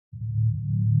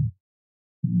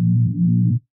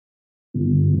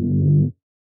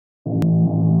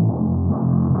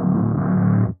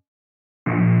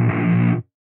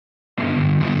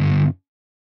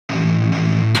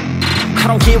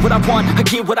what I want, I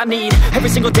get what I need. Every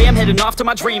single day I'm heading off to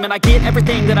my dream, and I get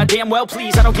everything that I damn well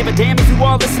please. I don't give a damn if you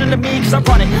all listening to me, cause I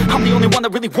run it. I'm the only one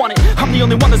that really want it, I'm the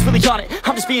only one that's really on it.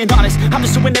 I'm just being honest, I'm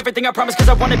just doing everything I promise, cause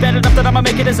I want it bad enough that I'ma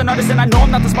make it as an artist. And I know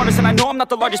I'm not the smartest, and I know I'm not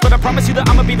the largest, but I promise you that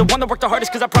I'ma be the one that worked the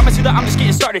hardest. Cause I promise you that I'm just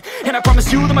getting started, and I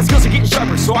promise you that my skills are getting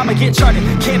sharper. So I'ma get charted,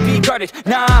 can't be guarded.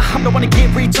 Nah, I'm the one to get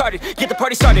retarded. Get the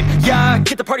party started, yeah,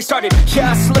 get the party started.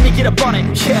 Yeah, so let me get up on it,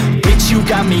 yeah. Bitch, you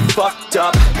got me fucked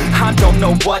up, I don't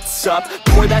know what's up.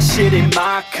 Pour that shit in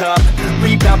my cup,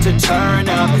 we bout to turn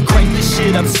up. Crank this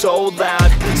shit up so loud,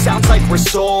 sounds like we're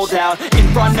sold out. In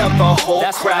front of a whole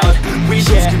crowd, we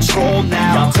lose control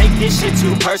now. I'll take this shit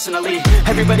too personally.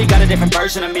 Everybody got a different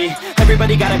version of me,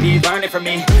 everybody gotta be learning from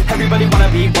me. Everybody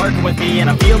wanna be working with me, and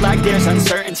I feel like there's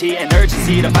uncertainty and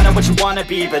urgency to find out what you wanna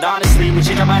be. But honestly, we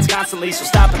change our minds constantly, so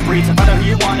stop and breathe to find out who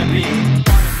you wanna be.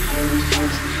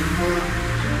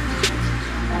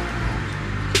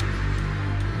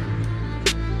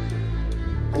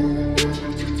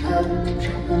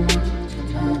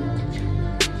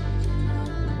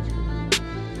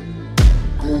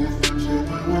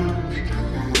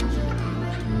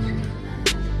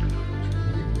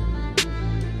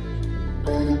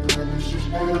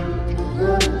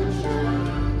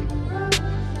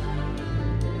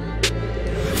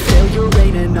 Failure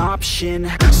ain't an option,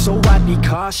 so I'd be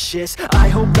cautious. I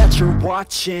hope that you're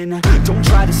watching. Don't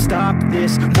try to stop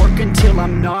this, work until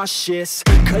I'm nauseous.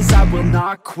 Cause I will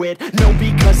not quit, no,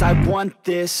 because I want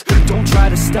this. Don't try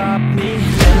to stop me,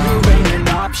 failure ain't an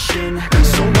option,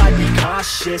 so I'd be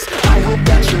cautious. I hope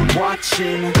that you're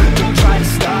watching. Don't try to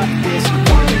stop this,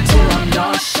 work until I'm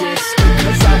nauseous.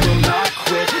 Cause I will not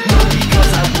quit, no,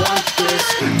 because I want this.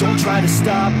 Don't try to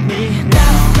stop me now.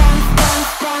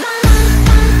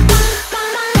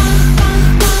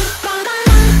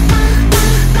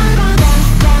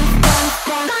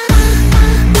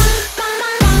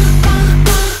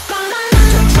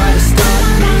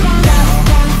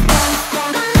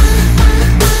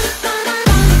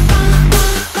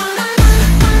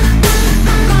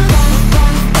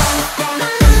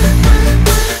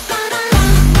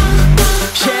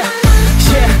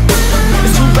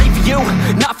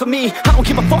 For me, I don't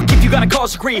give a fuck if you got a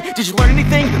college degree. Did you learn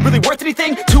anything? Really worth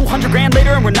anything? 200 grand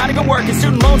later and we're not even working.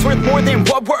 Student loans worth more than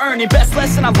what we're earning. Best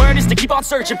lesson I learned is to keep on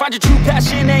searching. Find your true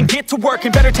passion and get to work.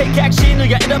 And better take action or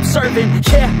you end up serving.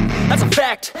 Yeah, that's a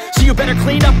fact. So you better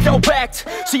clean up your act.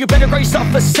 So you better grow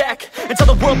yourself a sack and tell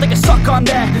the world they can suck on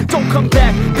that. Don't come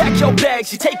back, pack your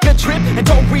bags. You take a trip and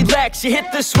don't relax. You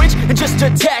hit the switch and just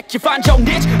attack. You find your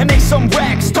niche and make some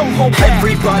racks. Don't hold back.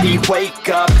 Everybody wake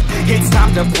up, it's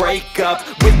time to break up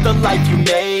with the life you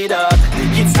made up.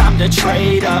 It's time to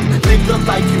trade up, live the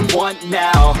life you want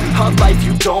now, a life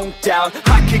you don't doubt.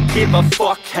 I could give a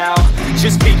fuck how,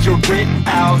 just figure it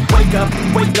out. Wake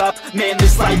up, man,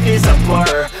 this life is a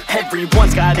blur.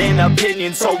 Everyone's got an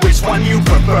opinion, so which one you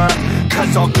prefer?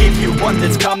 Cause I'll give you one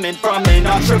that's coming from an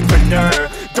entrepreneur.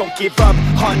 Don't give up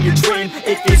on your dream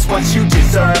if it's what you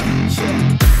deserve.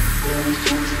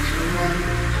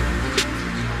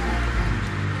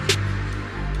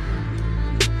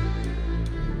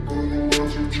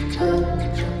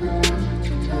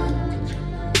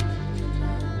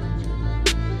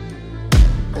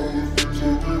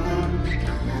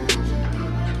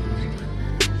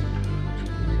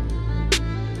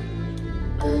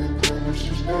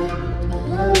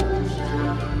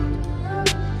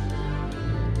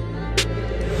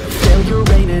 Failure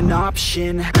ain't an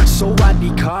option, so I'd be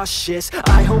cautious.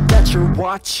 I hope that you're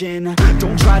watching.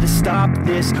 Don't try to stop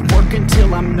this, work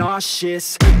until I'm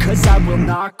nauseous. Cause I will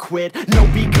not quit, no,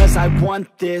 because I want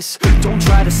this. Don't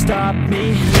try to stop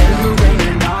me, failure ain't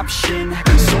an option,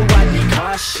 so I'd be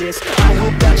cautious. I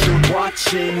hope that you're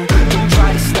watching. Don't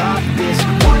try to stop this,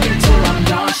 work